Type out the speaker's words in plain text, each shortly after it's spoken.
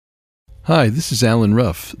Hi, this is Alan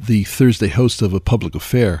Ruff, the Thursday host of A Public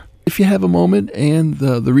Affair. If you have a moment and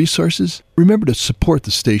the resources, remember to support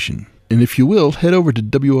the station. And if you will, head over to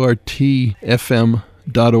WRTFM.org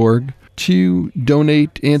to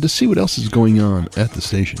donate and to see what else is going on at the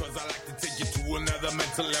station.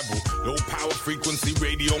 Low power frequency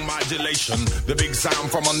radio modulation. The big sound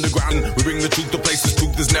from underground. We bring the truth to places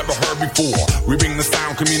truth is never heard before. We bring the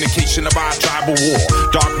sound communication of our tribal war.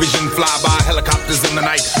 Dark vision fly by helicopters in the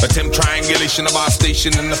night. Attempt triangulation of our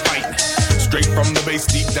station in the fight. Straight from the base,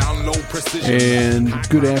 deep down, low precision. And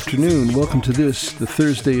good afternoon. Welcome to this, the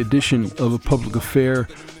Thursday edition of A Public Affair.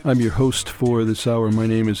 I'm your host for this hour. My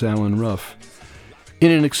name is Alan Ruff. In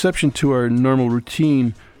an exception to our normal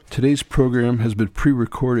routine, today's program has been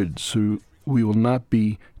pre-recorded, so we will not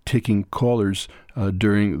be taking callers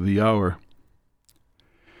during the hour.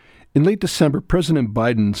 In late December, President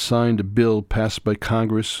Biden signed a bill passed by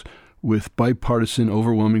Congress with bipartisan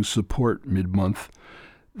overwhelming support mid-month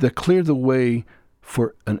that cleared the way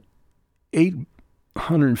for an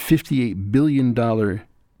 $858 billion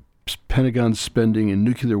Pentagon spending in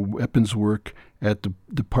nuclear weapons work at the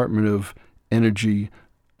Department of Energy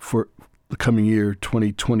for the coming year,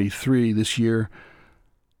 2023, this year.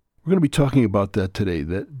 We're going to be talking about that today,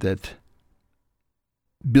 that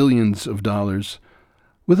billions of dollars.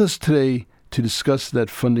 With us today to discuss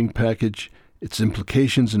that funding package, its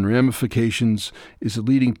implications and ramifications, is a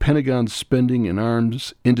leading Pentagon spending and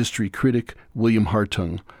arms industry critic, William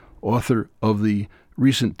Hartung, author of the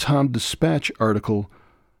recent Tom Dispatch article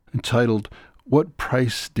entitled, "What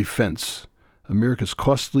Price Defense? America's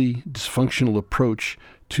Costly, Dysfunctional Approach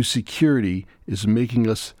to Security is Making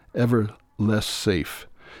Us Ever Less Safe."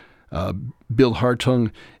 Bill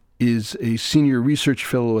Hartung is a senior research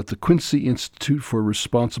fellow at the Quincy Institute for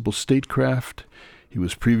Responsible Statecraft. He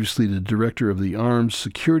was previously the director of the Arms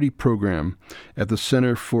Security Program at the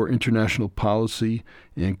Center for International Policy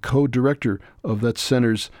and co-director of that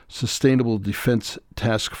center's Sustainable Defense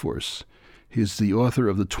Task Force. He is the author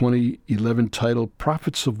of the 2011 title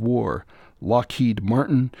Prophets of War, Lockheed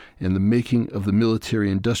Martin and the Making of the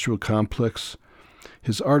Military-Industrial Complex.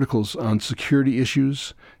 His articles on security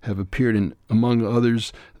issues have appeared in, among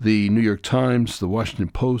others, the New York Times, the Washington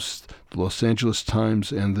Post, the Los Angeles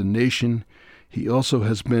Times, and The Nation. He also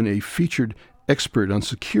has been a featured expert on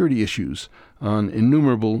security issues on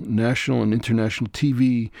innumerable national and international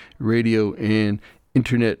TV, radio, and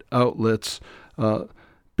internet outlets. Bill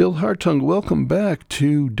Hartung, welcome back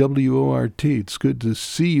to WORT. It's good to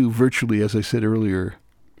see you virtually, as I said earlier.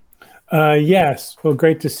 Yes. Well,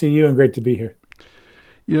 great to see you and great to be here.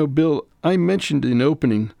 You know, Bill, I mentioned in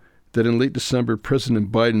opening that in late December,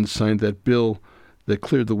 President Biden signed that bill that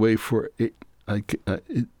cleared the way for I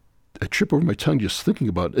trip over my tongue just thinking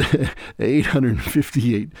about it, an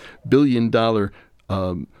 $858 billion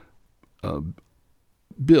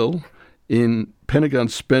bill in Pentagon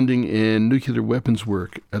spending and nuclear weapons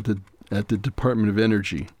work at the Department of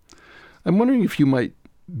Energy. I'm wondering if you might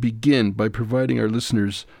begin by providing our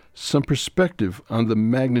listeners some perspective on the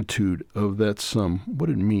magnitude of that sum, what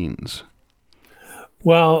it means.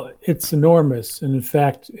 Well, it's enormous. And in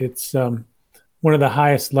fact, it's one of the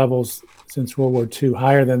highest levels since World War II,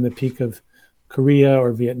 higher than the peak of Korea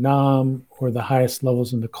or Vietnam or the highest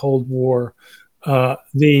levels in the Cold War.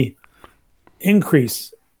 The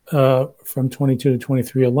increase from 22 to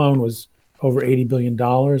 23 alone was over $80 billion,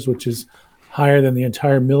 which is higher than the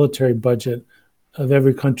entire military budget of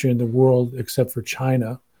every country in the world except for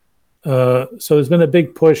China. So there's been a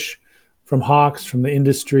big push from hawks, from the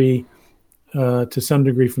industry, to some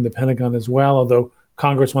degree from the Pentagon as well, although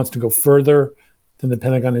Congress wants to go further than the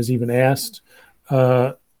Pentagon has even asked.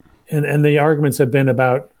 And the arguments have been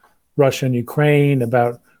about Russia and Ukraine,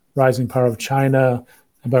 about rising power of China,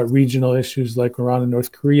 about regional issues like Iran and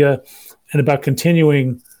North Korea, and about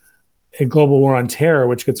continuing a global war on terror,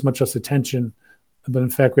 which gets much less attention. But in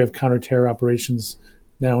fact, we have counterterror operations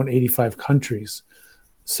now in 85 countries.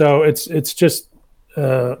 So it's just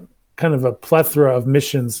kind of a plethora of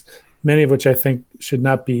missions, many of which I think should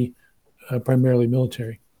not be primarily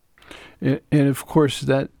military. And of course,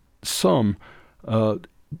 that sum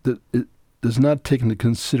it does not take into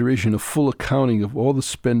consideration a full accounting of all the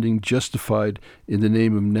spending justified in the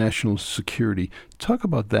name of national security. Talk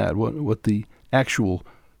about that, what the actual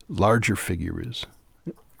larger figure is.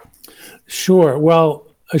 Sure. Well,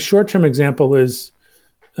 a short-term example is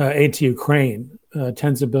aid to Ukraine,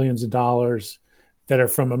 tens of billions of dollars that are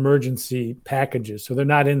from emergency packages. So they're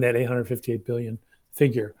not in that $858 billion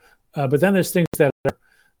figure. But then there's things that are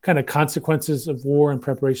kind of consequences of war and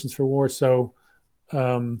preparations for war. So,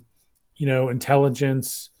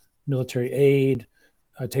 intelligence, military aid,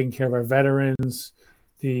 taking care of our veterans.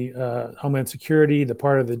 Homeland Security, the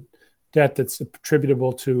part of the debt that's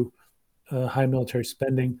attributable to high military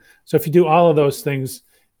spending. So if you do all of those things,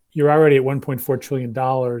 you're already at $1.4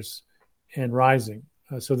 trillion and rising.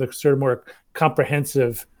 So the sort of more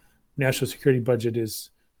comprehensive national security budget is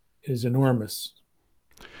enormous.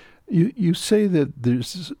 You say that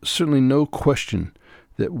there's certainly no question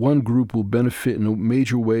that one group will benefit in a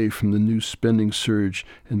major way from the new spending surge,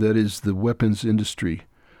 and that is the weapons industry.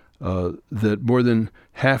 That more than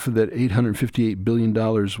half of that $858 billion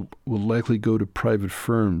will likely go to private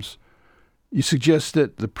firms. You suggest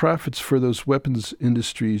that the profits for those weapons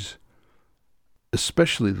industries,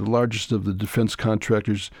 especially the largest of the defense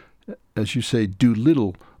contractors, as you say, do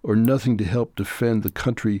little or nothing to help defend the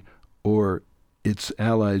country or its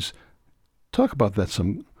allies. Talk about that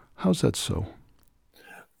some. How's that so?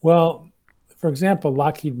 Well, for example,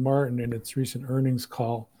 Lockheed Martin in its recent earnings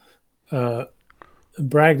call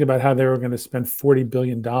bragged about how they were going to spend $40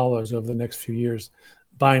 billion over the next few years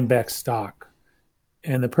buying back stock.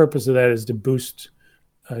 And the purpose of that is to boost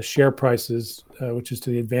share prices, which is to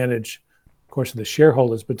the advantage, of course, of the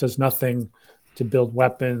shareholders, but does nothing to build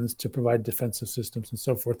weapons, to provide defensive systems, and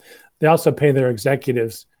so forth. They also pay their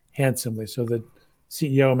executives handsomely. So the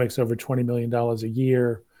CEO makes over $20 million a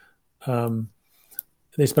year.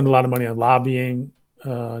 They spend a lot of money on lobbying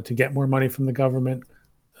to get more money from the government,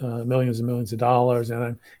 millions and millions of dollars, and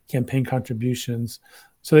on campaign contributions.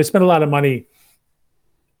 So they spend a lot of money,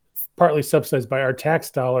 partly subsidized by our tax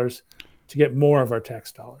dollars, to get more of our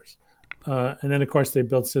tax dollars. And then, of course, they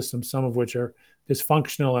build systems, some of which are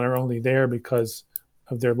dysfunctional and are only there because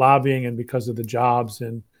of their lobbying and because of the jobs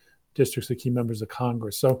in districts of key members of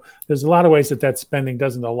Congress. So there's a lot of ways that spending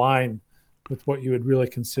doesn't align with what you would really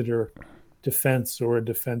consider defense or a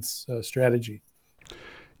defense strategy.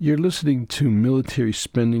 You're listening to military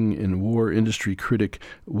spending and war industry critic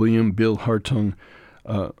William Bill Hartung.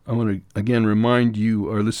 I want to again remind you,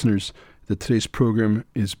 our listeners, that today's program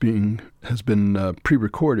has been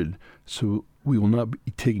pre-recorded, so we will not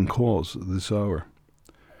be taking calls this hour.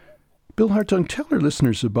 Bill Hartung, tell our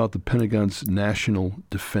listeners about the Pentagon's National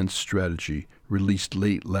Defense Strategy, released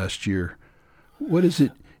late last year. What is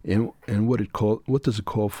it, and what does it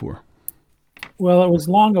call for? Well, it was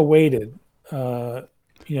long awaited. There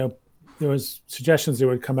was suggestions it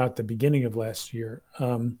would come out at the beginning of last year,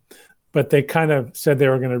 but they kind of said they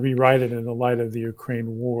were going to rewrite it in the light of the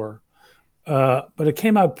Ukraine war. But it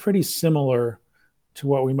came out pretty similar to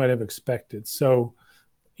what we might have expected. So,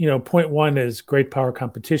 point one is great power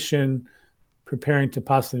competition, preparing to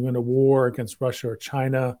possibly win a war against Russia or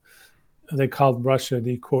China. They called Russia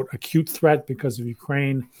the, quote, acute threat because of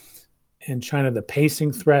Ukraine, and China the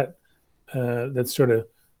pacing threat that sort of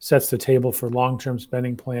sets the table for long-term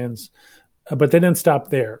spending plans. But they didn't stop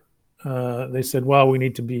there. They said, well, we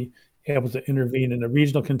need to be able to intervene in a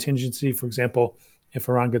regional contingency. For example, if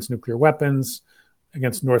Iran gets nuclear weapons,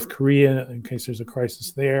 against North Korea in case there's a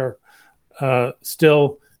crisis there.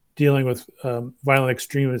 Still dealing with violent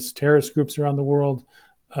extremist terrorist groups around the world.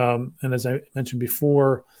 And as I mentioned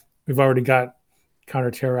before, we've already got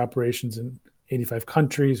counterterror operations in 85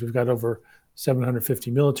 countries. We've got over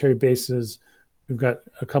 750 military bases. We've got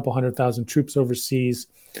a couple 100,000 troops overseas.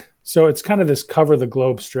 So it's kind of this cover the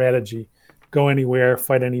globe strategy, go anywhere,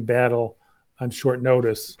 fight any battle on short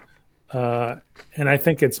notice. And I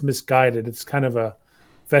think it's misguided. It's kind of a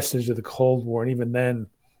vestige of the Cold War. And even then,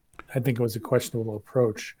 I think it was a questionable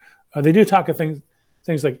approach. They do talk of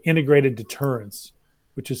things like integrated deterrence,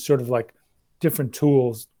 which is sort of like different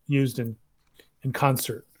tools used in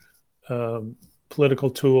concert. Political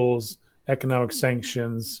tools, economic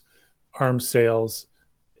sanctions, arms sales,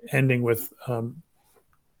 ending with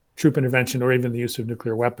troop intervention or even the use of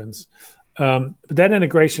nuclear weapons. But that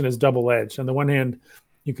integration is double-edged. On the one hand,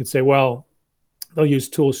 you could say, well, they'll use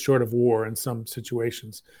tools short of war in some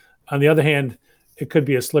situations. On the other hand, it could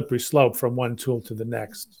be a slippery slope from one tool to the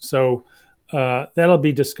next. So that'll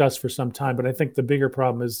be discussed for some time. But I think the bigger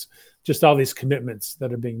problem is just all these commitments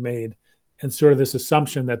that are being made and sort of this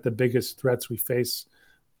assumption that the biggest threats we face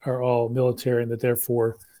are all military and that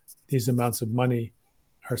therefore these amounts of money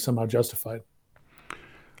are somehow justified.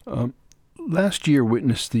 Last year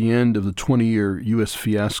witnessed the end of the 20-year U.S.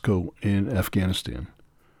 fiasco in Afghanistan.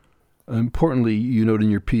 Importantly, you note in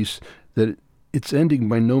your piece that its ending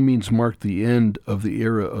by no means marked the end of the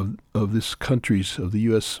era of this country's, of the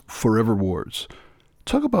U.S. forever wars.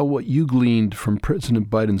 Talk about what you gleaned from President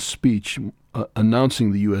Biden's speech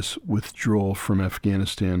announcing the U.S. withdrawal from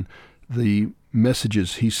Afghanistan, the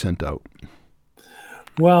messages he sent out.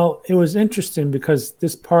 Well, it was interesting because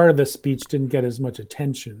this part of the speech didn't get as much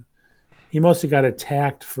attention. He mostly got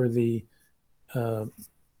attacked for the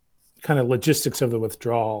kind of logistics of the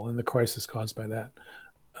withdrawal and the crisis caused by that,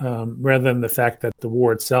 rather than the fact that the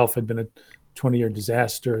war itself had been a 20-year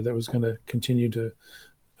disaster that was going to continue to,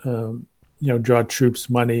 draw troops,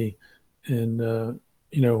 money, and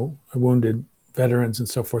wounded veterans and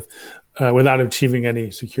so forth, without achieving any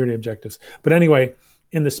security objectives. But anyway,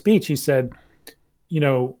 in the speech, he said,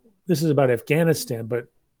 this is about Afghanistan, but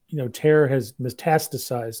terror has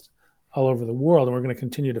metastasized all over the world, and we're going to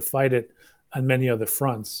continue to fight it on many other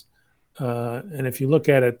fronts. And if you look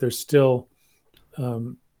at it, there's still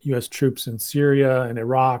U.S. troops in Syria and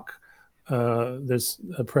Iraq. There's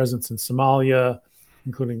a presence in Somalia,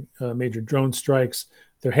 including major drone strikes.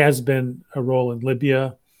 There has been a role in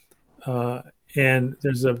Libya. And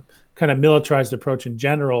there's a kind of militarized approach in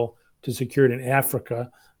general to security in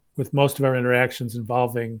Africa, with most of our interactions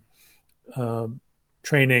involving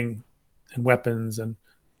training and weapons and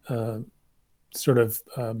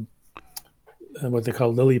what they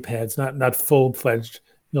call lily pads, not full-fledged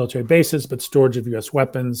military bases, but storage of U.S.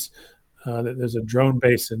 weapons. There's a drone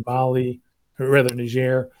base in Mali, or rather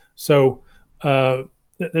Niger. So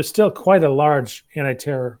there's still quite a large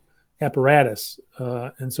anti-terror apparatus.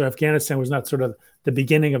 And so Afghanistan was not sort of the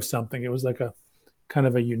beginning of something. It was like a kind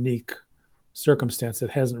of a unique circumstance that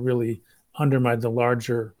hasn't really undermined the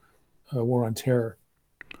larger war on terror.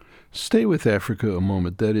 Stay with Africa a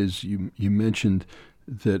moment. That is, you mentioned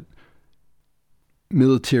that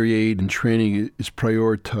military aid and training is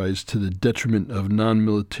prioritized to the detriment of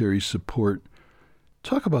non-military support.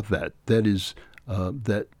 Talk about that. That is,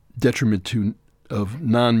 that detriment of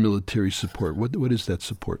non-military support. What is that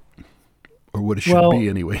support? Or what it should be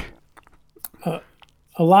anyway?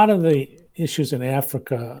 A lot of the issues in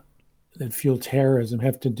Africa that fuel terrorism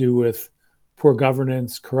have to do with poor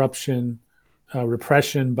governance, corruption,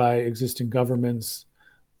 repression by existing governments,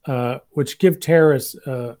 which give terrorists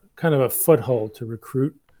kind of a foothold to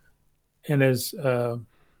recruit. And as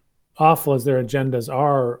awful as their agendas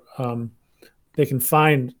are, they can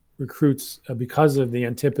find recruits because of the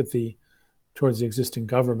antipathy towards the existing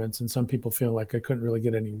governments. And some people feel like it couldn't really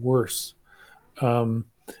get any worse. And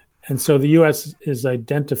so the U.S. is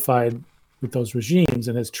identified with those regimes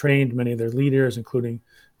and has trained many of their leaders, including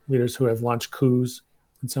leaders who have launched coups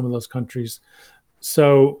in some of those countries.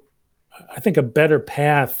 So I think a better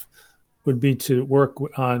path would be to work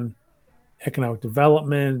on economic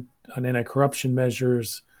development, on anti-corruption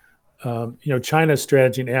measures. China's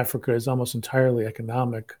strategy in Africa is almost entirely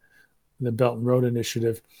economic, the Belt and Road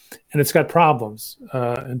Initiative, and it's got problems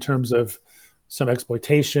in terms of some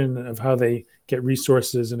exploitation of how they get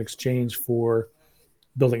resources in exchange for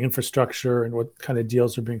building infrastructure and what kind of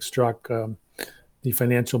deals are being struck, the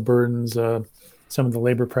financial burdens, some of the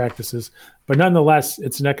labor practices. But nonetheless,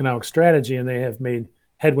 it's an economic strategy, and they have made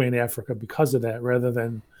headway in Africa because of that, rather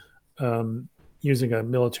than using a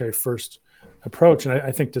military-first approach. And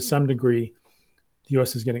I think to some degree, the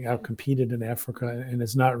U.S. is getting outcompeted in Africa and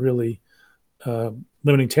is not really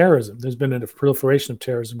limiting terrorism. There's been a proliferation of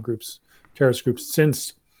terrorist groups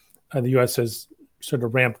since the U.S. has sort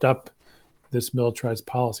of ramped up this militarized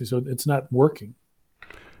policy. So it's not working.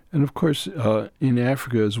 And of course, in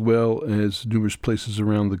Africa, as well as numerous places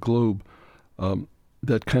around the globe,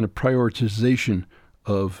 that kind of prioritization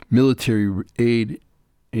of military aid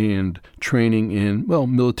and training and,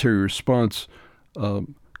 military response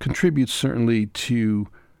contributes certainly to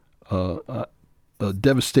the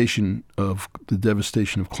devastation of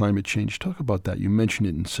climate change. Talk about that. You mentioned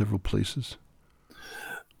it in several places.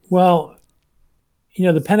 Well,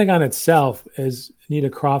 the Pentagon itself, as Nita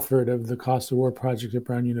Crawford of the Cost of War Project at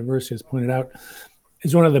Brown University has pointed out,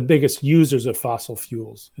 is one of the biggest users of fossil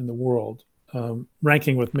fuels in the world,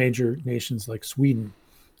 ranking with major nations like Sweden.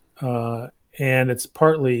 And it's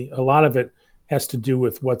partly, a lot of it has to do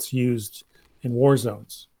with what's used in war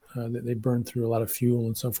zones. They burn through a lot of fuel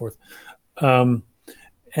and so forth. And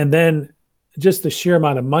then just the sheer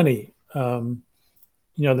amount of money,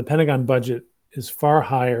 the Pentagon budget is far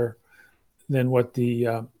higher than what the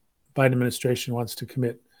Biden administration wants to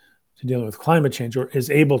commit to dealing with climate change, or is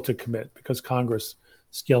able to commit, because Congress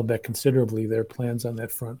scaled back considerably their plans on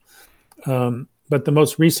that front. But the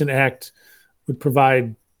most recent act would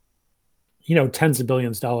provide, tens of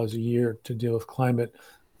billions of dollars a year to deal with climate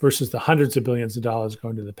versus the hundreds of billions of dollars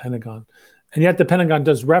going to the Pentagon. And yet the Pentagon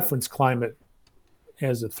does reference climate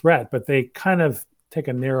as a threat, but they kind of take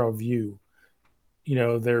a narrow view.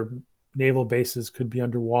 Their naval bases could be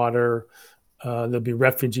underwater. There'll be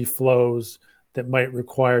refugee flows that might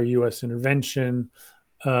require U.S. intervention,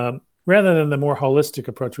 rather than the more holistic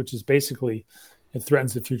approach, which is basically it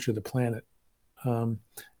threatens the future of the planet. And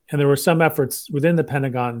there were some efforts within the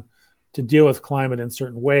Pentagon to deal with climate in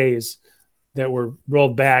certain ways that were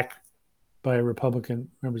rolled back by Republican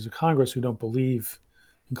members of Congress who don't believe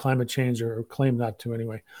in climate change or claim not to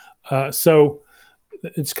anyway. So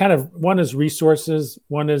it's kind of, one is resources,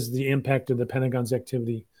 one is the impact of the Pentagon's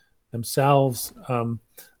activity themselves.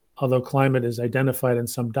 Although climate is identified in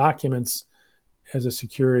some documents as a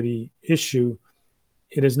security issue,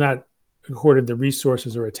 it is not accorded the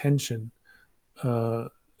resources or attention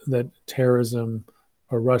that terrorism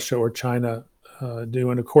or Russia or China do.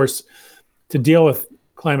 And of course, to deal with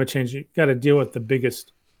climate change, you've got to deal with the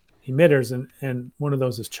biggest emitters, and one of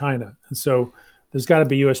those is China. And so there's got to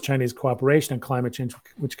be U.S.-Chinese cooperation on climate change,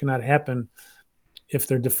 which cannot happen if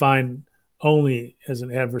they're defined only as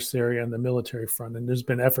an adversary on the military front. And there's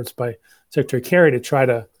been efforts by Secretary Kerry to try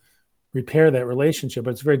to repair that relationship,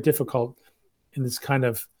 but it's very difficult in this kind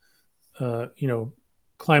of,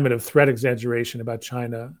 climate of threat exaggeration about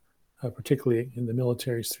China, particularly in the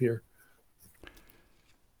military sphere.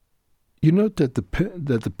 You note that the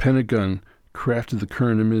Pentagon crafted the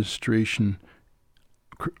current administration,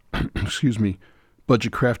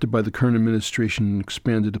 budget crafted by the current administration and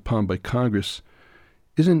expanded upon by Congress,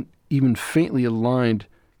 isn't even faintly aligned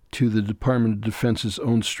to the Department of Defense's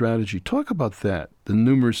own strategy. Talk about that, the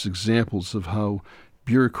numerous examples of how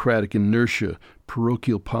bureaucratic inertia,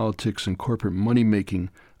 parochial politics, and corporate money-making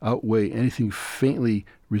outweigh anything faintly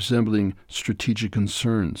resembling strategic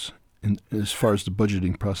concerns as far as the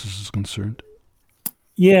budgeting process is concerned.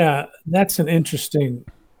 Yeah, that's an interesting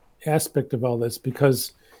aspect of all this,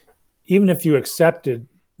 because even if you accepted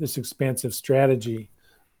this expansive strategy,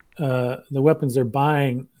 the weapons they're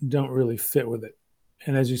buying don't really fit with it.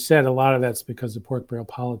 And as you said, a lot of that's because of pork barrel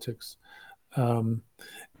politics.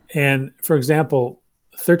 And for example,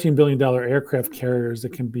 $13 billion aircraft carriers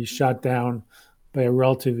that can be shot down by a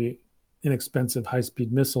relatively inexpensive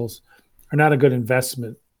high-speed missiles are not a good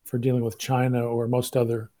investment for dealing with China or most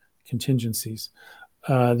other contingencies.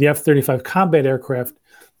 The F-35 combat aircraft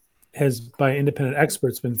has, by independent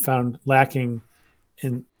experts, been found lacking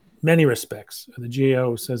in many respects. The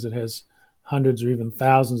GAO says it has hundreds or even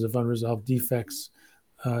thousands of unresolved defects.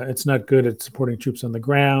 It's not good at supporting troops on the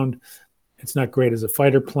ground. It's not great as a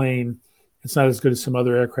fighter plane. It's not as good as some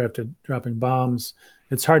other aircraft at dropping bombs.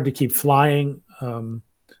 It's hard to keep flying.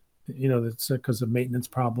 That's because of maintenance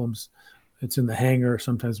problems. It's in the hangar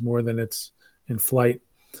sometimes more than it's in flight.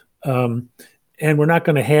 And we're not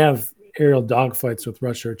going to have aerial dogfights with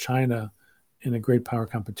Russia or China in a great power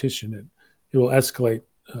competition. It will escalate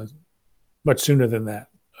much sooner than that,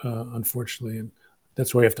 unfortunately. And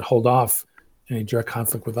that's why you have to hold off any direct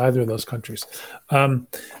conflict with either of those countries.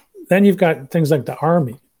 Then you've got things like the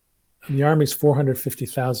Army. The Army's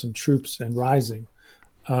 450,000 troops and rising.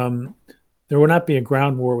 There will not be a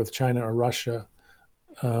ground war with China or Russia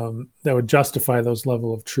that would justify those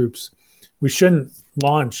level of troops. We shouldn't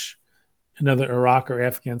launch another Iraq or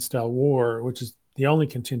Afghan-style war, which is the only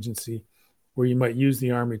contingency where you might use the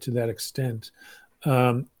Army to that extent.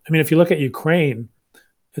 If you look at Ukraine,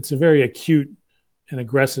 it's a very acute and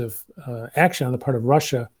aggressive action on the part of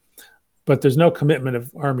Russia, but there's no commitment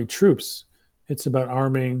of Army troops. It's about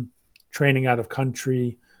arming, training out of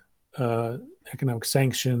country, economic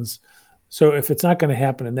sanctions. So if it's not going to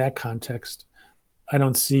happen in that context, I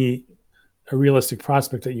don't see a realistic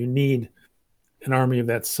prospect that you need an army of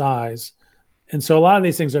that size. And so a lot of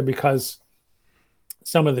these things are because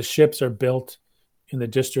some of the ships are built in the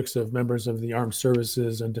districts of members of the Armed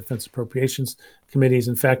Services and Defense Appropriations Committees.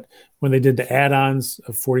 In fact, when they did the add-ons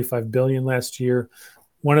of $45 billion last year,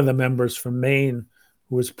 one of the members from Maine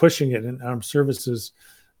who was pushing it in Armed Services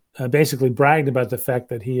basically bragged about the fact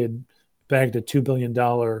that he had bagged a $2 billion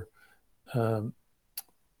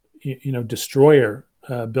destroyer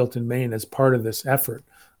built in Maine as part of this effort.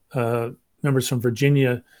 Members from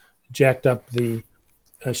Virginia jacked up the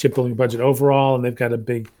shipbuilding budget overall, and they've got a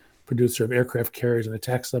big producer of aircraft carriers and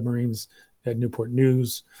attack submarines at Newport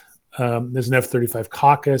News. There's an F-35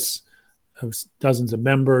 caucus of dozens of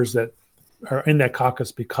members that are in that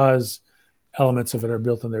caucus because elements of it are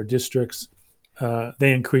built in their districts.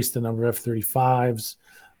 They increased the number of F-35s.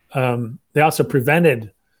 They also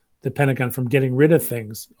prevented the Pentagon from getting rid of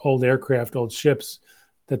things, old aircraft, old ships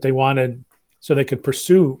that they wanted so they could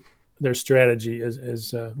pursue their strategy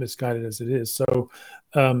as misguided as it is. So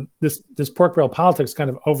this pork barrel politics kind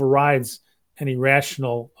of overrides any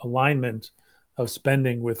rational alignment of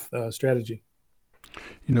spending with strategy.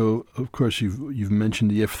 Of course, you've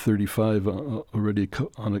mentioned the F-35 already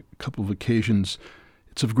on a couple of occasions.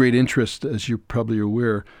 It's of great interest, as you're probably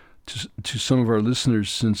aware, to some of our listeners,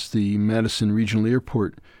 since the Madison Regional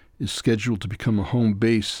Airport is scheduled to become a home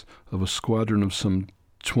base of a squadron of some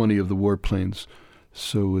 20 of the warplanes.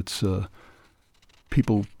 So it's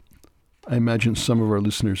people I imagine some of our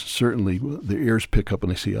listeners, certainly their ears pick up when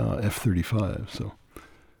they see F-35. So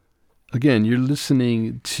again, you're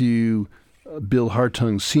listening to Bill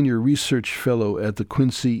Hartung, Senior Research Fellow at the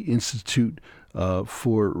Quincy Institute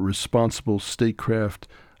for Responsible Statecraft,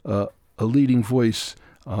 a leading voice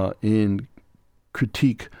in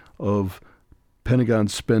critique of Pentagon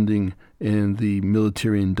spending and the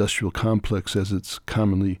military-industrial complex, as it's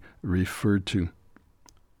commonly referred to.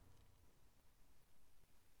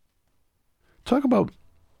 Talk about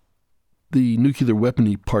the nuclear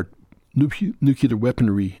weaponry part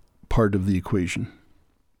of the equation.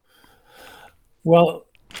 Well,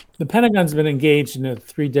 the Pentagon's been engaged in a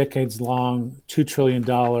 3 decades-long, $2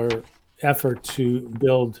 trillion effort to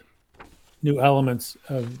build new elements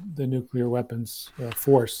of the nuclear weapons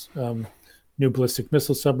force. New ballistic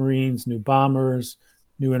missile submarines, new bombers,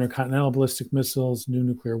 new intercontinental ballistic missiles, new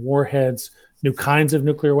nuclear warheads, new kinds of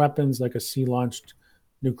nuclear weapons like a sea-launched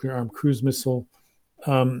nuclear armed cruise missile.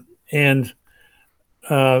 Donald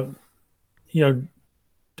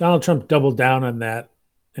Trump doubled down on that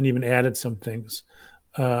and even added some things.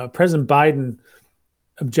 President Biden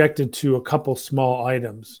objected to a couple small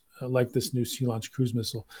items like this new sea-launched cruise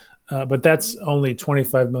missile. But that's only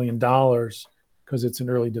 $25 million because it's an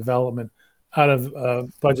early development out of a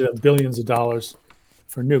budget of billions of dollars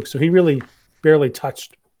for nukes. So he really barely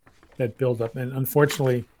touched that buildup. And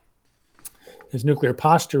unfortunately, his nuclear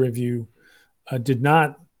posture review did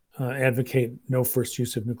not advocate no first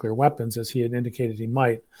use of nuclear weapons, as he had indicated he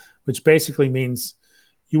might, which basically means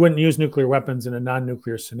you wouldn't use nuclear weapons in a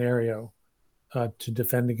non-nuclear scenario to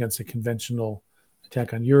defend against a conventional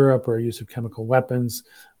attack on Europe or use of chemical weapons,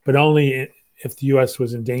 but only if the U.S.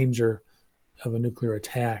 was in danger of a nuclear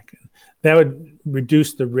attack. That would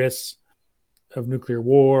reduce the risks of nuclear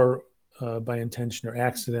war by intention or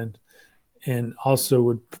accident, and also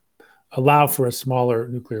would allow for a smaller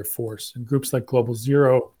nuclear force. And groups like Global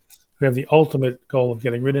Zero, who have the ultimate goal of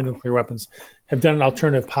getting rid of nuclear weapons, have done an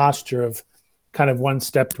alternative posture of kind of one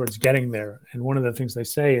step towards getting there. And one of the things they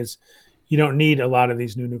say is you don't need a lot of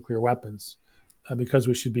these new nuclear weapons because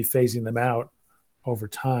we should be phasing them out over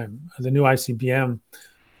time. The new ICBM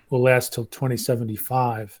will last till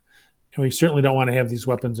 2075. And we certainly don't want to have these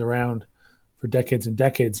weapons around for decades and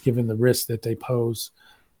decades, given the risk that they pose.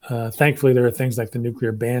 Thankfully, there are things like the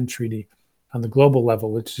Nuclear Ban Treaty on the global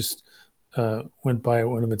level, which just went by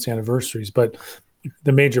one of its anniversaries. But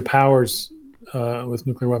the major powers with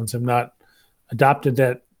nuclear weapons have not adopted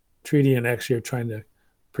that treaty and actually are trying to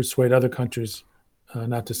persuade other countries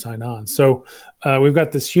not to sign on. So we've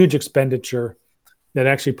got this huge expenditure that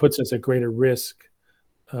actually puts us at greater risk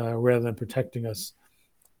rather than protecting us.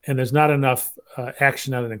 And there's not enough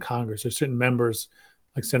action on it in Congress. There's certain members,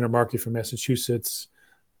 like Senator Markey from Massachusetts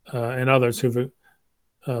and others, who've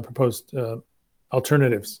proposed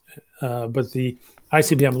alternatives. But the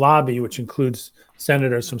ICBM lobby, which includes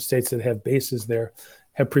senators from states that have bases there,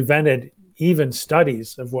 have prevented even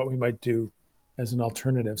studies of what we might do as an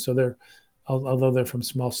alternative. So although they're from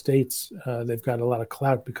small states, they've got a lot of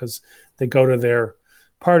clout because they go to their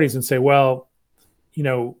parties and say, well,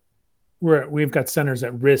 we've got centers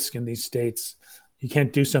at risk in these states. You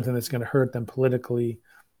can't do something that's going to hurt them politically.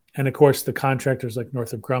 And of course, the contractors like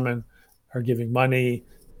Northrop Grumman are giving money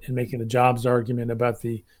and making a jobs argument about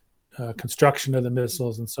the construction of the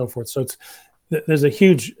missiles and so forth. So there's a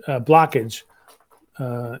huge blockage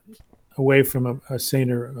away from a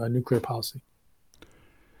saner nuclear policy.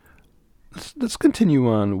 Let's continue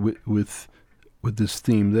on with this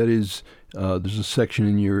theme. That is, there's a section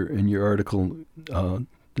in your article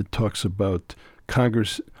that talks about how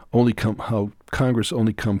Congress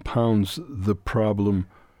only compounds the problem.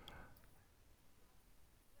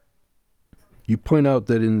 You point out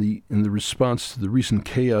that in the response to the recent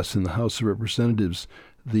chaos in the House of Representatives,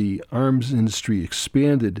 the arms industry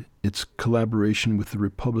expanded its collaboration with the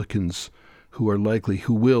Republicans, who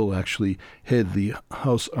will actually head the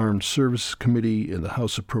House Armed Services Committee and the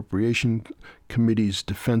House Appropriation Committee's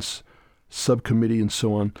Defense Subcommittee and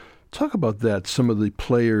so on. Talk about that, some of the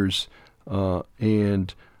players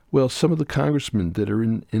and some of the congressmen that are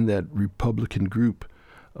in that Republican group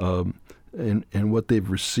and what they've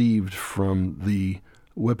received from the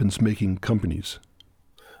weapons-making companies.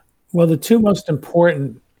 Well, the two most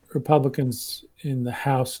important Republicans in the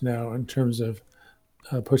House now in terms of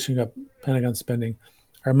pushing up Pentagon spending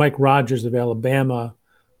are Mike Rogers of Alabama,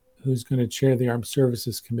 who's going to chair the Armed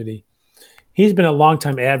Services Committee. He's been a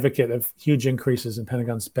longtime advocate of huge increases in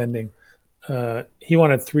Pentagon spending. He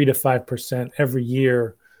wanted 3 to 5% every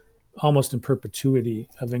year, almost in perpetuity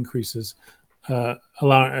of increases,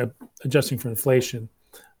 adjusting for inflation,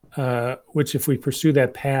 which if we pursue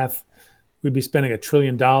that path, we'd be spending $1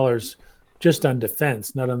 trillion just on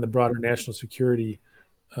defense, not on the broader national security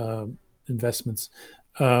investments,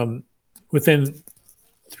 within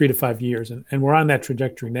 3 to 5 years. And we're on that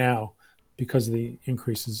trajectory now because of the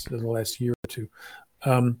increases of the last year or two.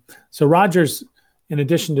 So Rogers, in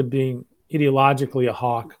addition to being ideologically a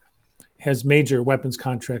hawk, has major weapons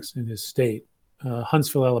contracts in his state.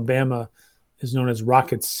 Huntsville, Alabama is known as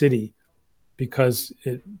Rocket City because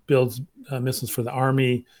it builds missiles for the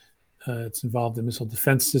Army. It's involved in missile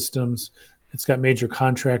defense systems. It's got major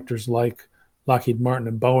contractors like Lockheed Martin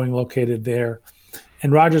and Boeing located there.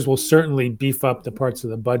 And Rogers will certainly beef up the parts of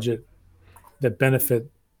the budget that benefit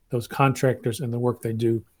those contractors and the work they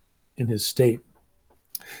do in his state.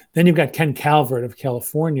 Then you've got Ken Calvert of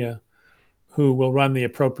California, who will run the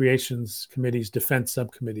Appropriations Committee's Defense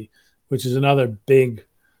Subcommittee, which is another big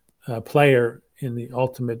player in the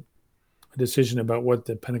ultimate decision about what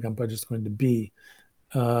the Pentagon budget is going to be.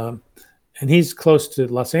 And he's close to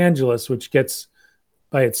Los Angeles, which gets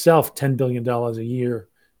by itself $10 billion a year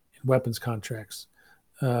in weapons contracts.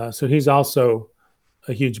 So he's also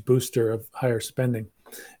a huge booster of higher spending.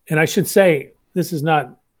 And I should say, this is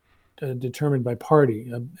not determined by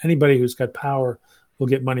party. Anybody who's got power will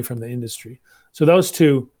get money from the industry. So those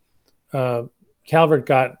two, Calvert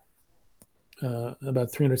got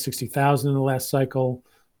about $360,000 in the last cycle.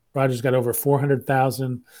 Rogers got over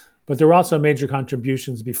 $400,000. But there were also major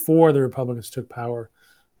contributions before the Republicans took power,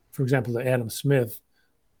 for example, to Adam Smith,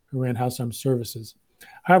 who ran House Armed Services.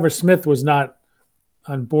 However, Smith was not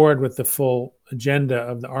on board with the full agenda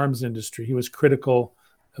of the arms industry. He was critical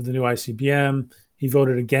of the new ICBM. He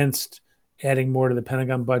voted against adding more to the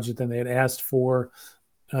Pentagon budget than they had asked for.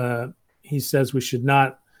 He says we should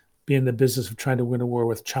not be in the business of trying to win a war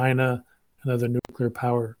with China, another nuclear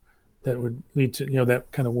power that would lead to,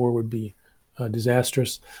 that kind of war would be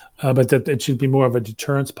disastrous, but that it should be more of a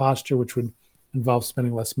deterrence posture, which would involve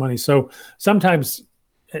spending less money. So sometimes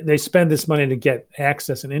they spend this money to get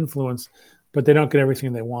access and influence, but they don't get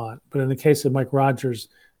everything they want. But in the case of Mike Rogers,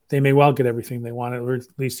 they may well get everything they want, or at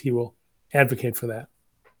least he will advocate for that.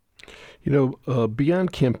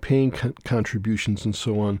 Beyond campaign contributions and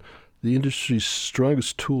so on, the industry's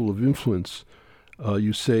strongest tool of influence,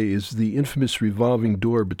 you say, is the infamous revolving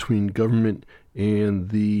door between government and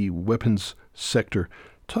the weapons sector.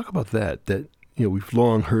 Talk about that. We've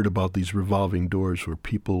long heard about these revolving doors where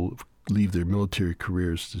people leave their military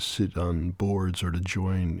careers to sit on boards or to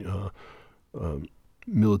join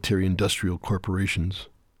military industrial corporations.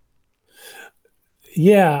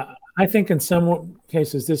 Yeah, I think in some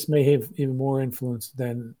cases this may have even more influence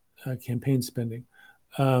than campaign spending.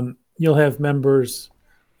 You'll have members,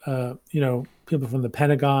 people from the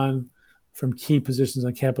Pentagon, from key positions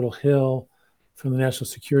on Capitol Hill, from the National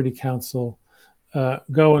Security Council,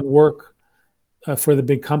 go and work for the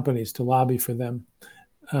big companies to lobby for them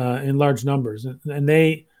in large numbers. And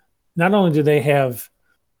they, not only do they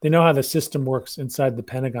know how the system works inside the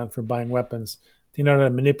Pentagon for buying weapons, they know how to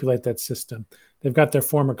manipulate that system. They've got their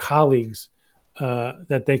former colleagues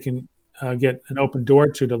that they can get an open door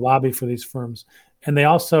to lobby for these firms. And they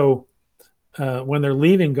also, when they're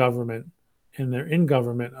leaving government and they're in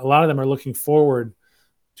government, a lot of them are looking forward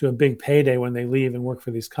to a big payday when they leave and work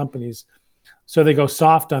for these companies. So they go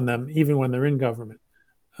soft on them even when they're in government.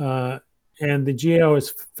 And the GAO has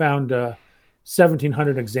found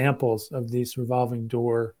 1,700 examples of these revolving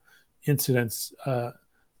door incidents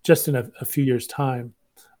just in a few years' time.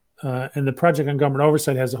 And the Project on Government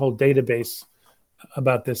Oversight has a whole database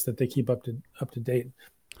about this that they keep up to date.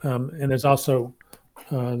 And there's also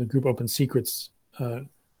the group Open Secrets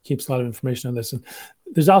keeps a lot of information on this. And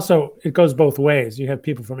there's also, it goes both ways. You have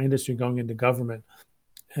people from industry going into government.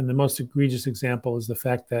 And the most egregious example is the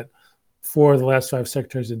fact that 4 of the last 5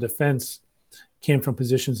 secretaries of defense came from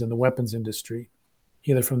positions in the weapons industry,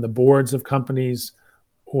 either from the boards of companies,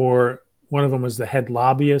 or one of them was the head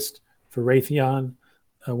lobbyist for Raytheon.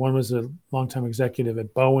 One was a longtime executive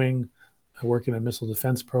at Boeing, working on missile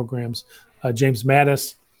defense programs. James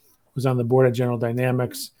Mattis was on the board of General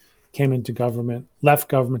Dynamics, came into government, left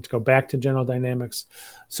government to go back to General Dynamics.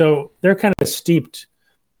 So they're kind of steeped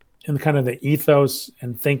in kind of the ethos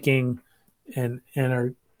and thinking and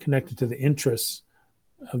are connected to the interests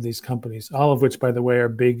of these companies, all of which, by the way, are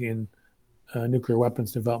big in nuclear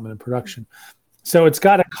weapons development and production. So it's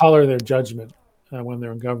got to color their judgment when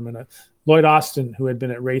they're in government. Lloyd Austin, who had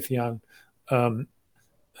been at Raytheon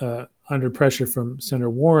under pressure from Senator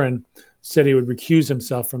Warren, said he would recuse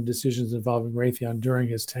himself from decisions involving Raytheon during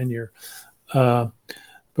his tenure. But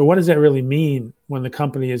what does that really mean when the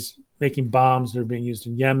company is making bombs that are being used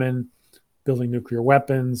in Yemen, building nuclear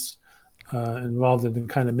weapons, involved in the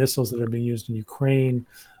kind of missiles that are being used in Ukraine,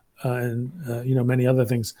 and many other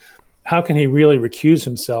things? how can he really recuse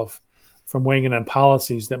himself from weighing in on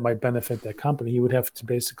policies that might benefit that company? He would have to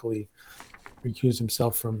basically recuse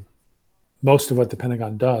himself from most of what the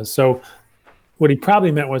Pentagon does. So what he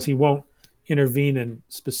probably meant was he won't intervene in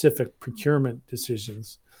specific procurement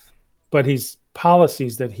decisions, but he's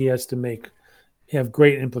policies that he has to make have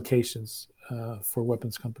great implications for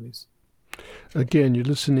weapons companies. Again, you're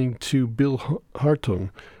listening to Bill Hartung,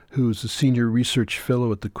 who is a senior research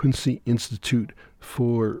fellow at the Quincy Institute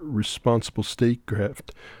for Responsible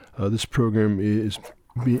Statecraft. This program is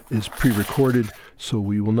pre-recorded, so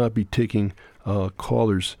we will not be taking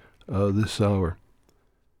callers this hour.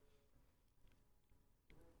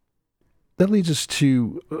 That leads us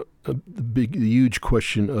to the huge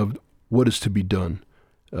question of what is to be done.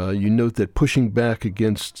 You note that pushing back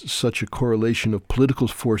against such a correlation of political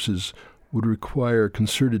forces would require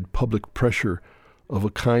concerted public pressure of a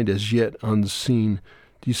kind as yet unseen.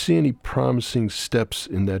 Do you see any promising steps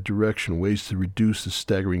in that direction, ways to reduce the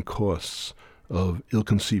staggering costs of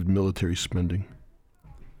ill-conceived military spending?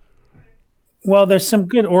 Well, there's some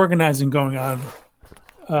good organizing going on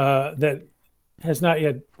that has not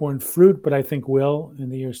yet borne fruit, but I think will in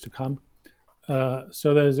the years to come.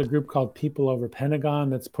 So there's a group called People Over Pentagon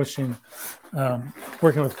that's pushing,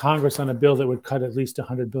 working with Congress on a bill that would cut at least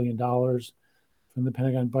 $100 billion from the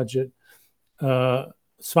Pentagon budget.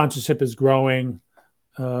 Sponsorship is growing.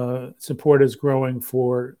 Support is growing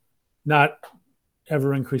for not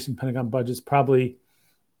ever increasing Pentagon budgets, probably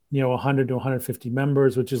 100 to 150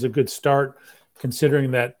 members, which is a good start,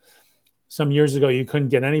 considering that some years ago you couldn't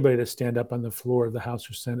get anybody to stand up on the floor of the House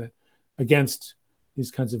or Senate against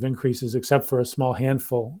these kinds of increases, except for a small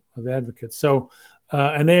handful of advocates. So,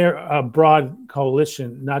 and they're a broad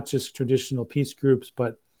coalition, not just traditional peace groups,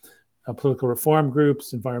 but political reform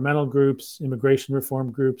groups, environmental groups, immigration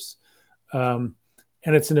reform groups.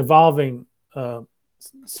 And it's an evolving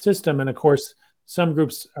system. And of course, some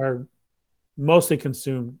groups are mostly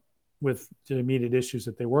consumed with the immediate issues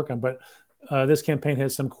that they work on. But this campaign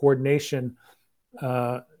has some coordination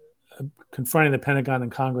confronting the Pentagon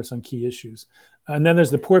and Congress on key issues. And then there's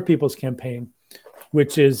the Poor People's Campaign,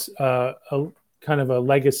 which is a kind of a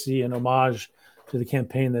legacy and homage to the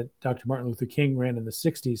campaign that Dr. Martin Luther King ran in the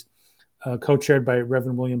 60s, co-chaired by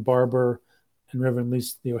Reverend William Barber and Reverend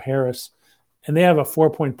Leo Harris. And they have a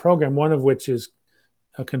 4-point program, one of which is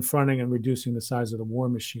confronting and reducing the size of the war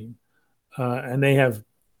machine. And they have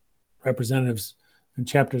representatives and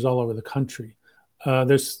chapters all over the country.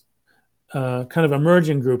 There's kind of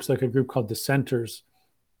emerging groups, like a group called Dissenters,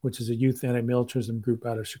 which is a youth anti-militarism group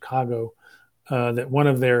out of Chicago, that one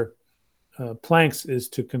of their planks is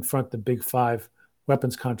to confront the big five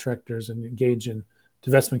weapons contractors and engage in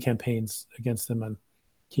divestment campaigns against them on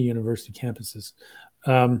key university campuses.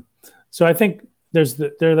 So I think there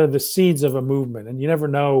are the seeds of a movement, and you never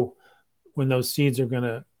know when those seeds are going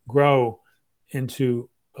to grow into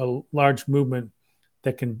a large movement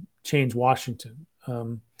that can change Washington.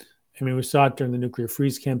 We saw it during the nuclear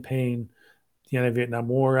freeze campaign, the anti-Vietnam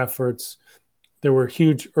War efforts. There were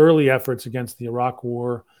huge early efforts against the Iraq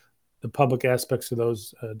War. The public aspects of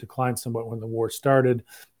those declined somewhat when the war started,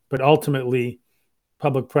 but ultimately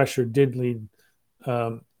public pressure did lead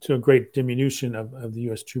to a great diminution of the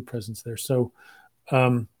U.S. troop presence there. So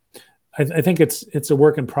I think it's a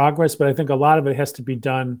work in progress, but I think a lot of it has to be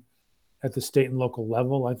done at the state and local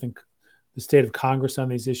level. I think the state of Congress on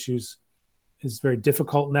these issues is very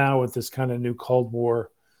difficult now with this kind of new Cold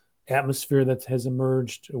War atmosphere that has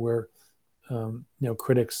emerged, where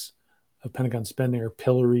critics of Pentagon spending are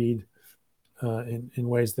pilloried in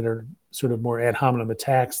ways that are sort of more ad hominem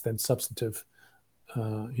attacks than substantive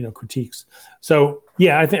critiques. So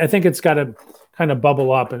yeah, I think it's got to kind of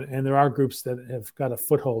bubble up, and there are groups that have got a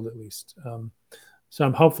foothold at least. So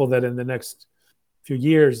I'm hopeful that in the next few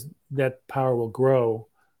years that power will grow,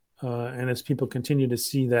 and as people continue to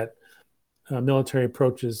see that military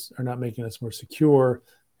approaches are not making us more secure,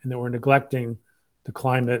 and that we're neglecting the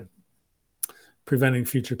climate, preventing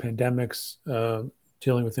future pandemics,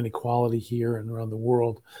 dealing with inequality here and around the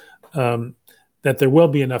world, that there will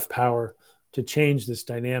be enough power to change this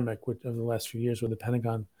dynamic of the last few years, where the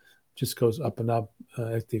Pentagon just goes up and up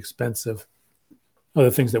at the expense of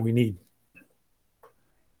other things that we need.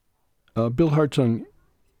 Bill Hartung,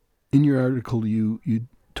 in your article, you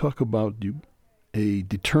talk about a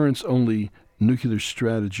deterrence-only nuclear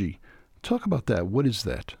strategy. Talk about that. What is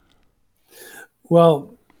that?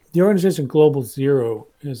 Well, the organization Global Zero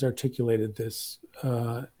has articulated this.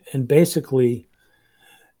 And basically,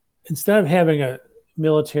 instead of having a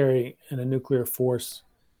military and a nuclear force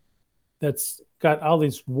that's got all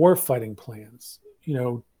these war-fighting plans,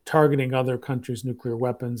 targeting other countries' nuclear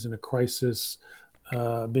weapons in a crisis,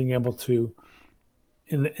 being able to,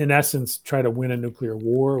 in essence, try to win a nuclear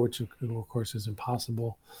war, which of course is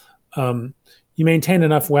impossible. You maintain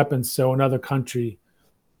enough weapons so another country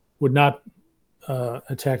would not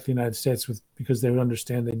attack the United States because they would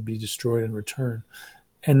understand they'd be destroyed in return.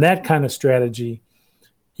 And that kind of strategy,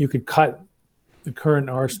 you could cut the current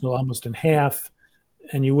arsenal almost in half,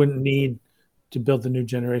 and you wouldn't need to build the new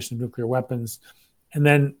generation of nuclear weapons. And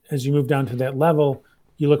then as you move down to that level,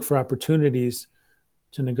 you look for opportunities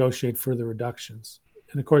to negotiate further reductions.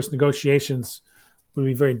 And of course, negotiations would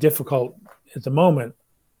be very difficult at the moment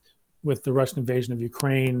with the Russian invasion of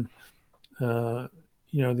Ukraine, the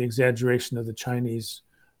exaggeration of the Chinese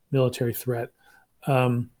military threat.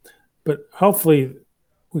 But hopefully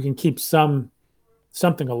we can keep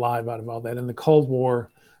something alive out of all that. In the Cold War,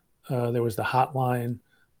 there was the hotline.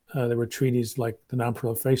 There were treaties like the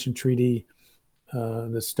Non-Proliferation Treaty,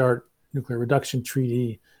 the START Nuclear Reduction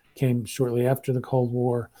Treaty came shortly after the Cold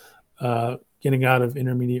War, getting out of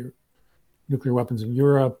intermediate nuclear weapons in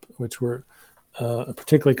Europe, which were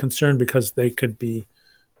particularly concerned because they could be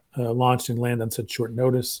launched and land on such short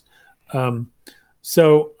notice.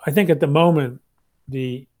 So I think at the moment,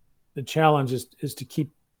 the challenge is to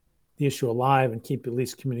keep the issue alive and keep at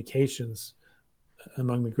least communications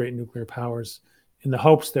among the great nuclear powers in the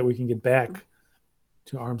hopes that we can get back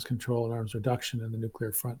to arms control and arms reduction in the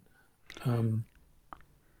nuclear front. I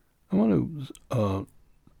want to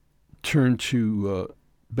turn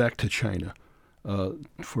back to China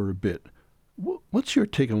for a bit. What's your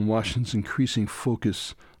take on Washington's increasing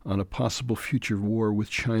focus on a possible future war with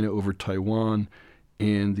China over Taiwan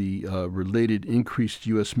and the related increased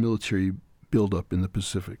U.S. military buildup in the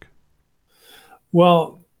Pacific?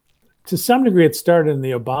 Well, to some degree, it started in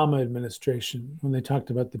the Obama administration when they talked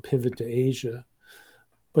about the pivot to Asia,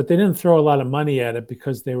 but they didn't throw a lot of money at it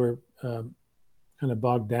because they were kind of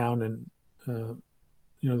bogged down in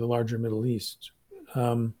the larger Middle East.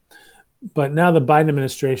 But now the Biden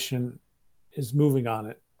administration is moving on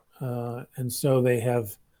it, and so they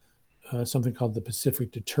have something called the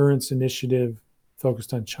Pacific Deterrence Initiative,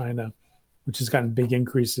 focused on China, which has gotten big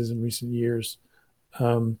increases in recent years.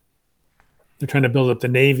 They're trying to build up the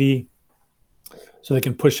Navy so they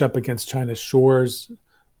can push up against China's shores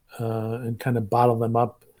and kind of bottle them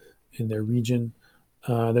up in their region.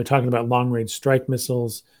 They're talking about long-range strike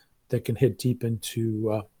missiles that can hit deep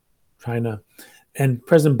into China. And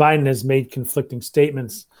President Biden has made conflicting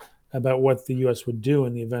statements about what the U.S. would do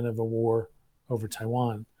in the event of a war over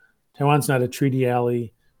Taiwan. Taiwan's not a treaty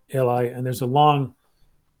ally, and there's a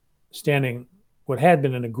long-standing, what had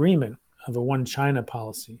been an agreement of a one China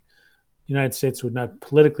policy. The United States would not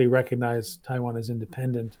politically recognize Taiwan as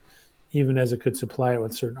independent, even as it could supply it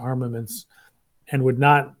with certain armaments, and would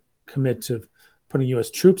not commit to putting U.S.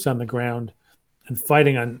 troops on the ground and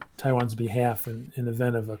fighting on Taiwan's behalf in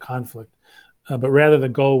event of a conflict. But rather the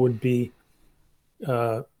goal would be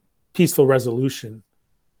peaceful resolution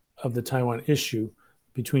of the Taiwan issue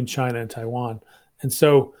between China and Taiwan. And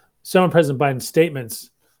so some of President Biden's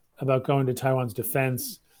statements about going to Taiwan's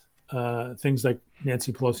defense, things like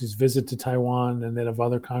Nancy Pelosi's visit to Taiwan and that of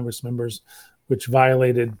other Congress members, which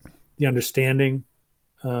violated the understanding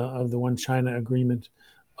of the One China agreement,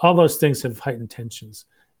 all those things have heightened tensions.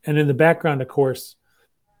 And in the background, of course,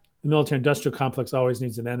 the military-industrial complex always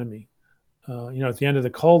needs an enemy. At the end of the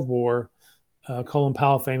Cold War, Colin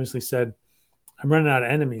Powell famously said, "I'm running out of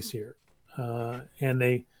enemies here." And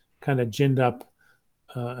they kind of ginned up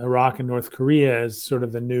Iraq and North Korea as sort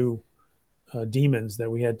of the new demons that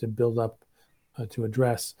we had to build up to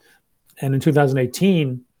address. And in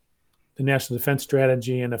 2018, the National Defense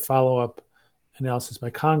Strategy and a follow-up analysis by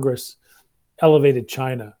Congress elevated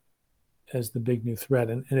China as the big new threat.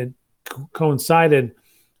 And it coincided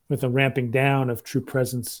with a ramping down of troop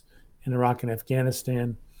presence in Iraq and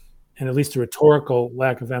Afghanistan, and at least a rhetorical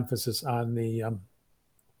lack of emphasis on the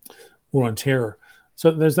war on terror.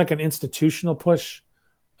 So there's like an institutional push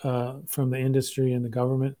from the industry and the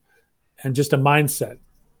government, and just a mindset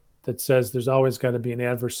that says there's always got to be an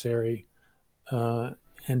adversary,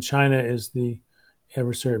 and China is the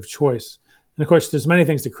adversary of choice. And of course, there's many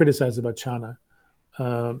things to criticize about China.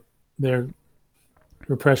 Their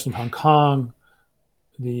repression of Hong Kong,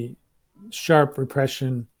 the sharp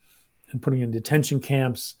repression and putting in detention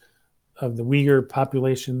camps of the Uyghur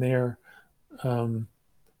population there,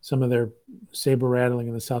 some of their saber rattling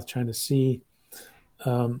in the South China Sea.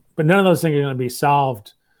 But none of those things are going to be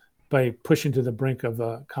solved by pushing to the brink of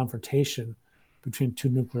a confrontation between two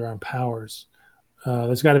nuclear armed powers.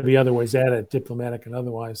 There's got to be other ways at it, diplomatic and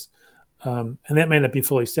otherwise. And that may not be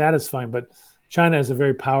fully satisfying, but China is a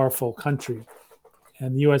very powerful country,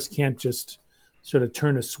 and the U.S. can't just sort of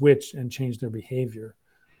turn a switch and change their behavior.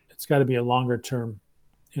 It's got to be a longer term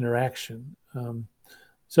interaction.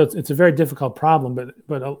 So it's a very difficult problem,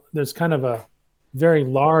 but there's kind of a very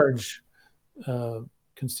large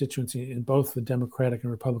constituency in both the Democratic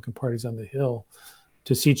and Republican parties on the Hill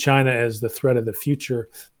to see China as the threat of the future,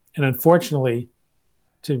 and unfortunately,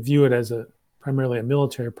 to view it as primarily a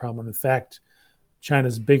military problem. In fact,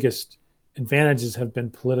 China's biggest advantages have been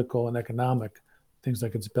political and economic, things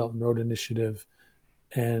like its Belt and Road Initiative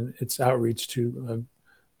and its outreach to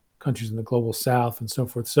countries in the global South and so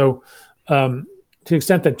forth. So to the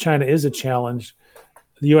extent that China is a challenge,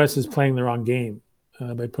 the U.S. is playing the wrong game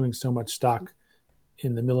by putting so much stock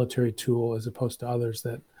in the military tool as opposed to others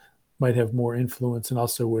that might have more influence and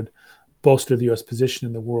also would bolster the U.S. position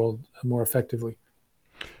in the world more effectively.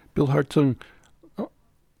 Bill Hartung,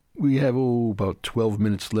 we have about 12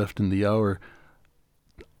 minutes left in the hour.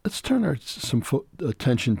 Let's turn some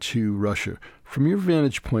attention to Russia. From your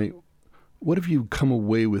vantage point, what have you come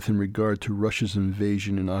away with in regard to Russia's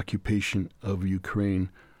invasion and occupation of Ukraine?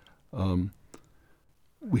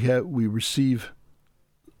 We receive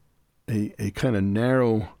a kind of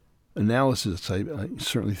narrow analysis,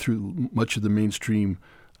 certainly through much of the mainstream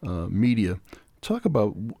media. Talk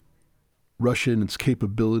about Russia and its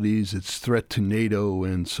capabilities, its threat to NATO,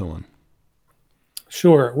 and so on.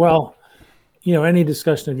 Sure. Well, any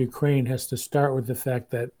discussion of Ukraine has to start with the fact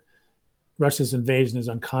that Russia's invasion is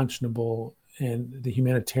unconscionable and the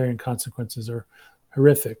humanitarian consequences are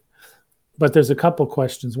horrific. But there's a couple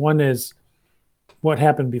questions. One is what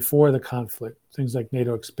happened before the conflict, things like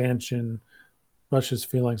NATO expansion, Russia's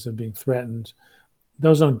feelings of being threatened.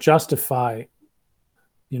 Those don't justify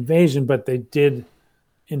the invasion, but they did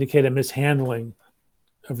indicate a mishandling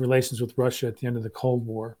of relations with Russia at the end of the Cold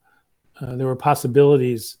War. There were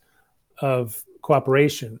possibilities of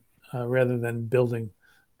cooperation rather than building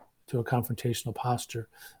to a confrontational posture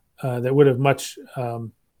that would have much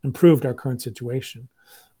improved our current situation.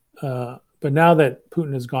 But now that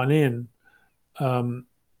Putin has gone in,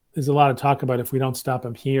 there's a lot of talk about if we don't stop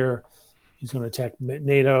him here, he's going to attack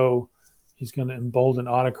NATO, he's going to embolden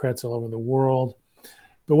autocrats all over the world.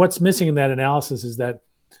 But what's missing in that analysis is that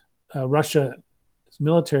Russia's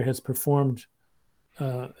military has underperformed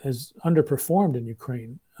in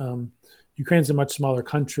Ukraine. Ukraine's a much smaller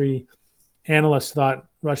country. Analysts thought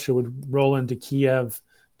Russia would roll into Kiev,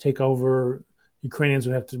 take over. Ukrainians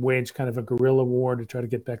would have to wage kind of a guerrilla war to try to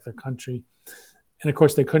get back their country. And of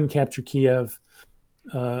course, they couldn't capture Kiev.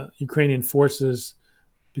 Ukrainian forces,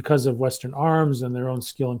 because of Western arms and their own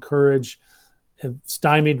skill and courage, have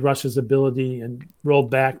stymied Russia's ability and rolled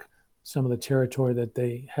back some of the territory that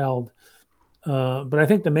they held. But I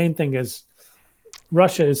think the main thing is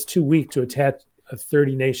Russia is too weak to attach a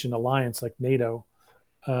 30-nation alliance like NATO.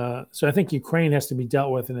 So I think Ukraine has to be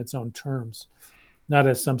dealt with in its own terms, not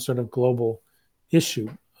as some sort of global issue.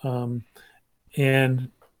 And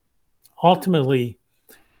ultimately,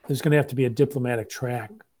 there's going to have to be a diplomatic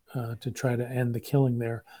track to try to end the killing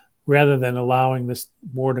there, rather than allowing this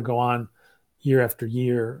war to go on year after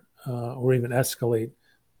year or even escalate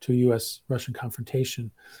to U.S.-Russian confrontation.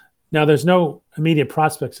 Now, there's no immediate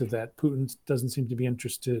prospects of that. Putin doesn't seem to be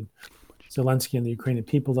interested. Zelensky and the Ukrainian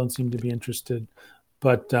people don't seem to be interested.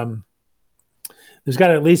 But there's got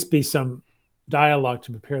to at least be some dialogue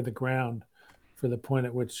to prepare the ground for the point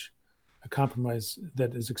at which a compromise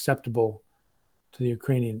that is acceptable to the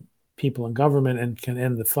Ukrainian people and government and can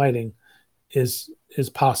end the fighting is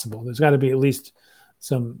possible. There's got to be at least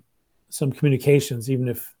some communications, even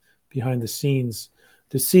if behind the scenes,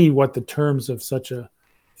 to see what the terms of such a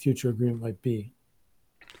future agreement might be.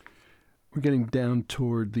 We're getting down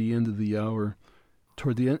toward the end of the hour.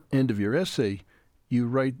 Toward the end of your essay, you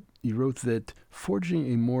wrote that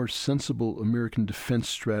forging a more sensible American defense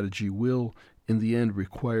strategy will, in the end,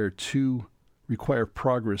 require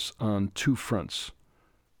progress on two fronts.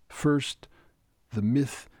 First, the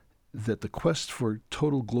myth that the quest for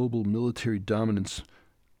total global military dominance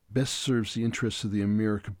best serves the interests of the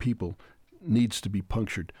American people needs to be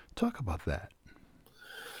punctured. Talk about that.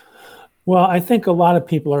 Well, I think a lot of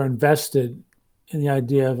people are invested in the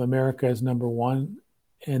idea of America as number one,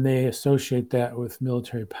 and they associate that with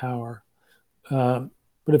military power. But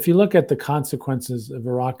if you look at the consequences of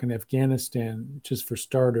Iraq and Afghanistan, just for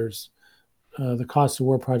starters, the Cost of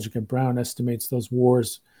War Project at Brown estimates those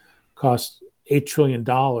wars cost $8 trillion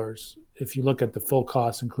if you look at the full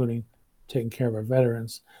cost, including taking care of our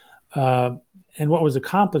veterans. And what was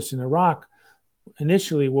accomplished in Iraq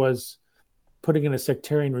initially was putting in a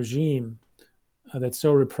sectarian regime that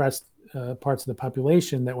so repressed parts of the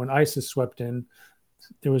population that when ISIS swept in,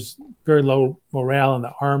 there was very low morale in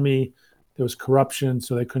the army. There was corruption,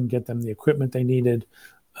 so they couldn't get them the equipment they needed.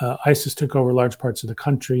 ISIS took over large parts of the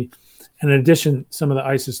country. And in addition, some of the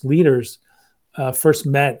ISIS leaders first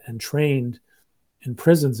met and trained in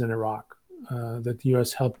prisons in Iraq that the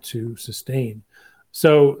U.S. helped to sustain.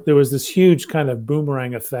 So there was this huge kind of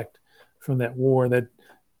boomerang effect from that war that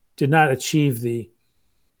did not achieve the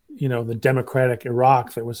democratic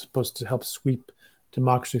Iraq that was supposed to help sweep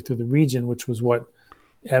democracy through the region, which was what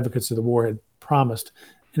advocates of the war had promised.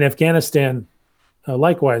 In Afghanistan,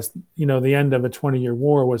 likewise, the end of a 20-year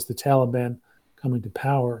war was the Taliban coming to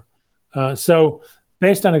power. So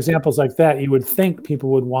based on examples like that, you would think people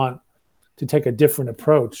would want to take a different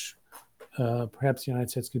approach. Perhaps the United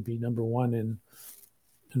States could be number one in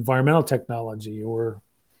environmental technology or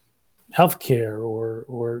healthcare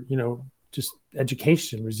or just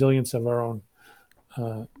education, resilience of our own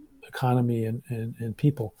economy and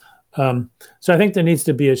people. So I think there needs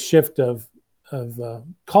to be a shift of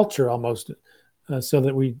culture almost, so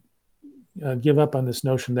that we give up on this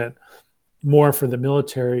notion that more for the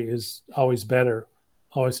military is always better,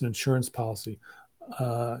 always an insurance policy.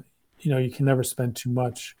 You can never spend too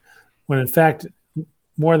much, when in fact,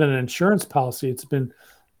 more than an insurance policy, it's been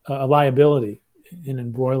a liability in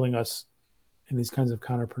embroiling us in these kinds of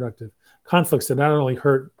counterproductive conflicts that not only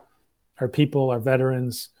hurt our people, our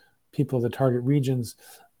veterans, people of the target regions,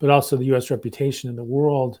 but also the U.S. reputation in the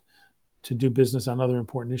world to do business on other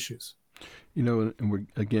important issues. And we're,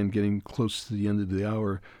 again, getting close to the end of the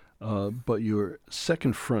hour, but your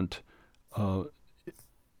second front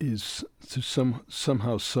is to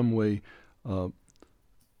somehow, some way,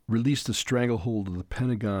 release the stranglehold of the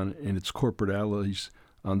Pentagon and its corporate allies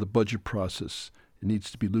on the budget process. It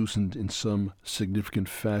needs to be loosened in some significant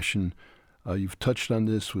fashion. You've touched on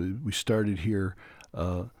this. We started here,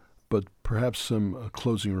 but perhaps some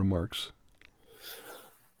closing remarks.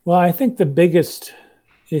 Well, I think the biggest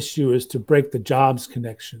issue is to break the jobs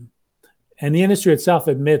connection. And the industry itself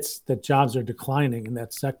admits that jobs are declining in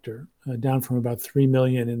that sector, down from about 3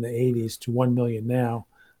 million in the 80s to 1 million now.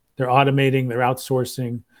 They're automating, they're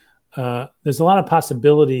outsourcing. There's a lot of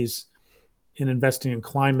possibilities in investing in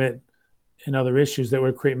climate and other issues that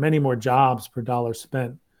would create many more jobs per dollar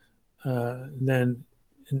spent than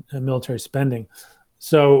in military spending.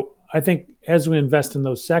 So I think as we invest in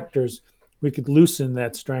those sectors, we could loosen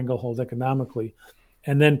that stranglehold economically.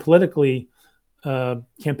 And then politically,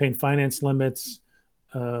 campaign finance limits,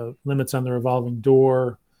 limits on the revolving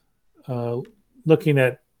door, looking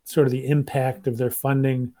at sort of the impact of their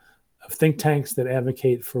funding of think tanks that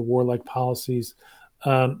advocate for warlike policies.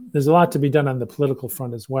 There's a lot to be done on the political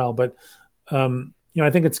front as well. But, I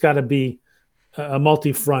think it's got to be a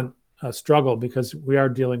multi-front struggle, because we are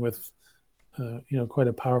dealing with, quite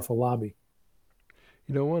a powerful lobby.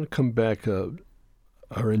 I want to come back.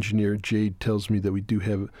 Our engineer, Jade, tells me that we do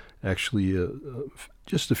have actually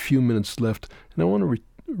just a few minutes left. And I want to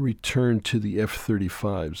return to the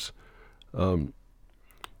F-35s.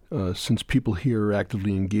 Since people here are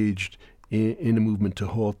actively engaged in a movement to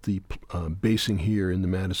halt the basing here in the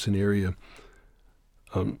Madison area.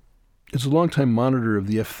 As a longtime monitor of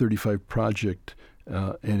the F-35 project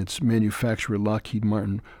and its manufacturer, Lockheed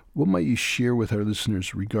Martin, what might you share with our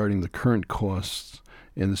listeners regarding the current costs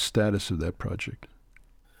and the status of that project?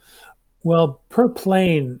 Well, per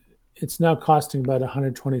plane, it's now costing about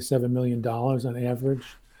 $127 million on average.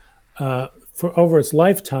 For over its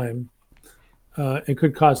lifetime, it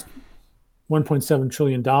could cost $1.7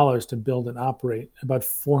 trillion to build and operate, about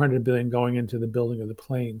 $400 billion going into the building of the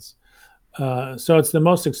planes. So it's the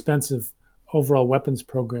most expensive overall weapons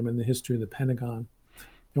program in the history of the Pentagon.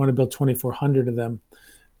 You want to build 2,400 of them,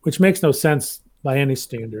 which makes no sense by any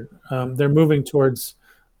standard. They're moving towards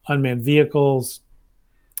unmanned vehicles.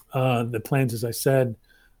 The planes, as I said,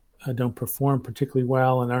 don't perform particularly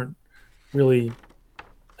well and aren't really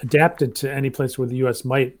adapted to any place where the U.S.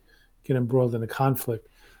 might get embroiled in a conflict.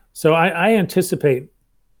 So I anticipate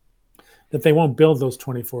that they won't build those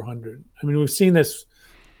 2,400. I mean, we've seen this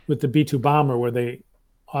with the B-2 bomber, where they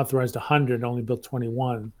authorized 100 and only built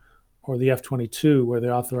 21, or the F-22, where they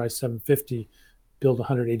authorized 750, build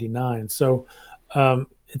 189. So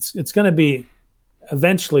it's going to be,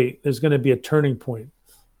 eventually, there's going to be a turning point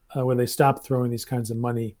where they stop throwing these kinds of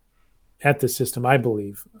money at the system, I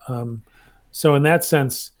believe. So in that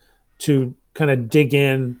sense, to kind of dig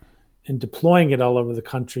in and deploying it all over the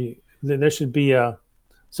country, there should be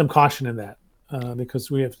some caution in that, because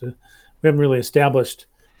we haven't really established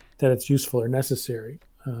that it's useful or necessary.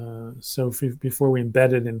 So before we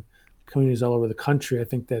embed it in communities all over the country, I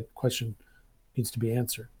think that question needs to be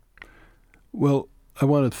answered. Well, I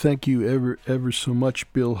want to thank you ever so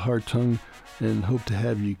much, Bill Hartung, and hope to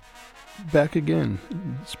have you back again.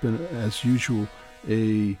 It's been, as usual,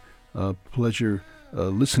 a pleasure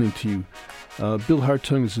listening to you. Bill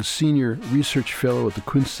Hartung is a senior research fellow at the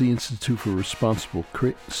Quincy Institute for Responsible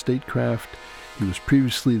Statecraft. He was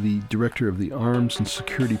previously the director of the Arms and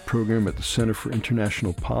Security Program at the Center for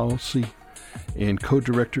International Policy and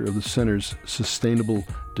co-director of the Center's Sustainable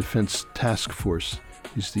Defense Task Force.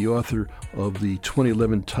 He's the author of the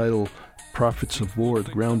 2011 title Prophets of War,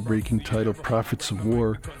 the groundbreaking title Prophets of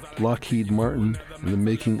War, Lockheed Martin and the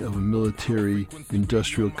Making of a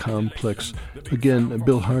Military-Industrial Complex. Again,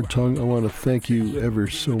 Bill Hartung, I want to thank you ever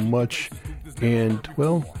so much, and,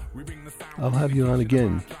 well, I'll have you on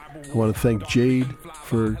again. I want to thank Jade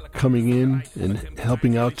for coming in and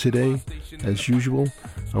helping out today, as usual.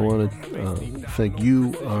 I want to thank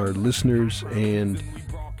you, our listeners, and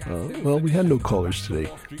well, we had no callers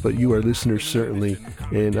today, but you are listeners certainly,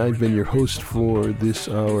 and I've been your host for this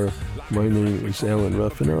hour. My name is Alan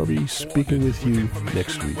Ruff, and I'll be speaking with you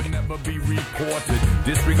next week.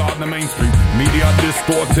 Disregard the mainstream, media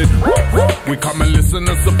distorted. We come and listen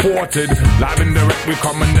and supported. Live and direct, we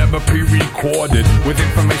come and never pre-recorded. With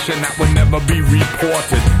information that will never be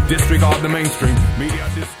reported. Disregard the mainstream, media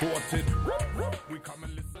distorted. We come and